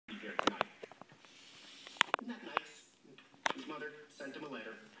Sent him a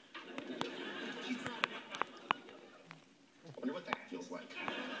letter. She's proud of it. I wonder what that feels like.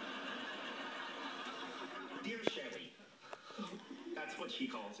 Dear Shelley. That's what she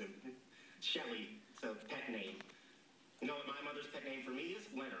calls him. Shelley. It's a pet name. You know what my mother's pet name for me is?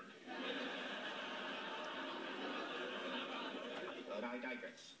 Leonard. But I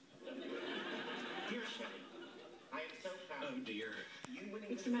digress. Dear Shelley, I am so proud. Oh dear. You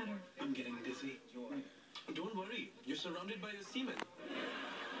winning. What's the matter? I'm getting dizzy. Joy. Don't worry. You're surrounded by the semen.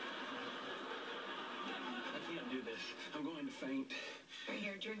 I can't do this. I'm going to faint.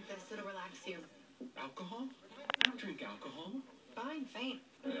 Here, drink this. It'll relax you. Alcohol? I don't drink alcohol. Fine, faint.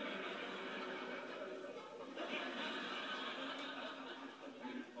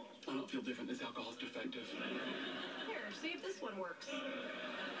 I don't feel different. This alcohol's defective. Here, see if this one works.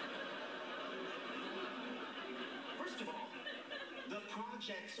 First of all, the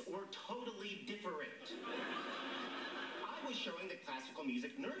projects were totally different. I was showing that classical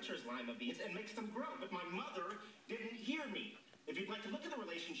music nurtures lima beans and makes them grow, but my mother didn't hear me. If you'd like to look at the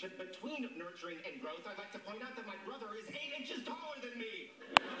relationship between nurturing and growth, I'd like to point out that my brother is 8 inches taller than me.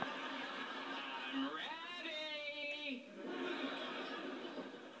 I'm ready!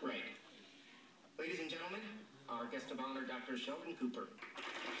 Right. Ladies and gentlemen, our guest of honor, Dr. Sheldon Cooper.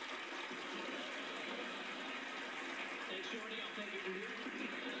 Hey, Shorty, I'll take it from here.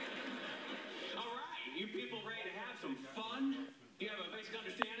 All right, you people ready to have some fun? You have a basic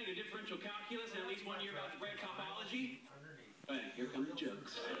understanding of differential calculus and at least 1 year about the bread topology? All right, here come the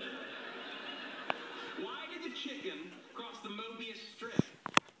jokes. Why did the chicken cross the Mobius strip?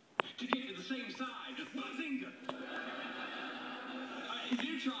 To get to the same side. Bazinga!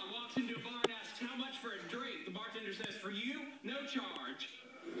 Neutron walks into a bar and asks, how much for a drink? The bartender says, for you, no charge.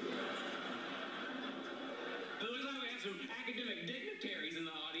 It looks like we have some academic dignitaries in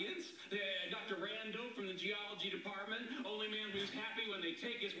the audience. Dr. Randall from the geology department, only man who's happy when they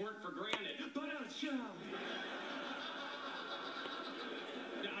take his work for granted. But I'm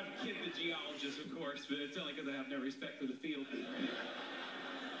kidding the geologist, of course, but it's only because I have no respect for the field.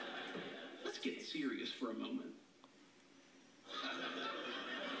 Let's get serious for a moment.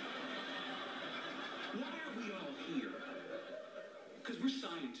 Why are we all here? Because we're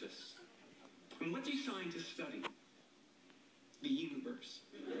scientists. And what do scientists study? The universe.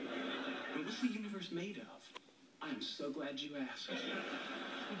 And what's the universe made of? I am so glad you asked. There's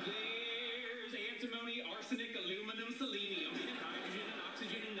antimony, arsenic, aluminum, selenium, hydrogen,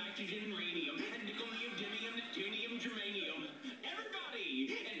 oxygen, nitrogen, radium, and nickel,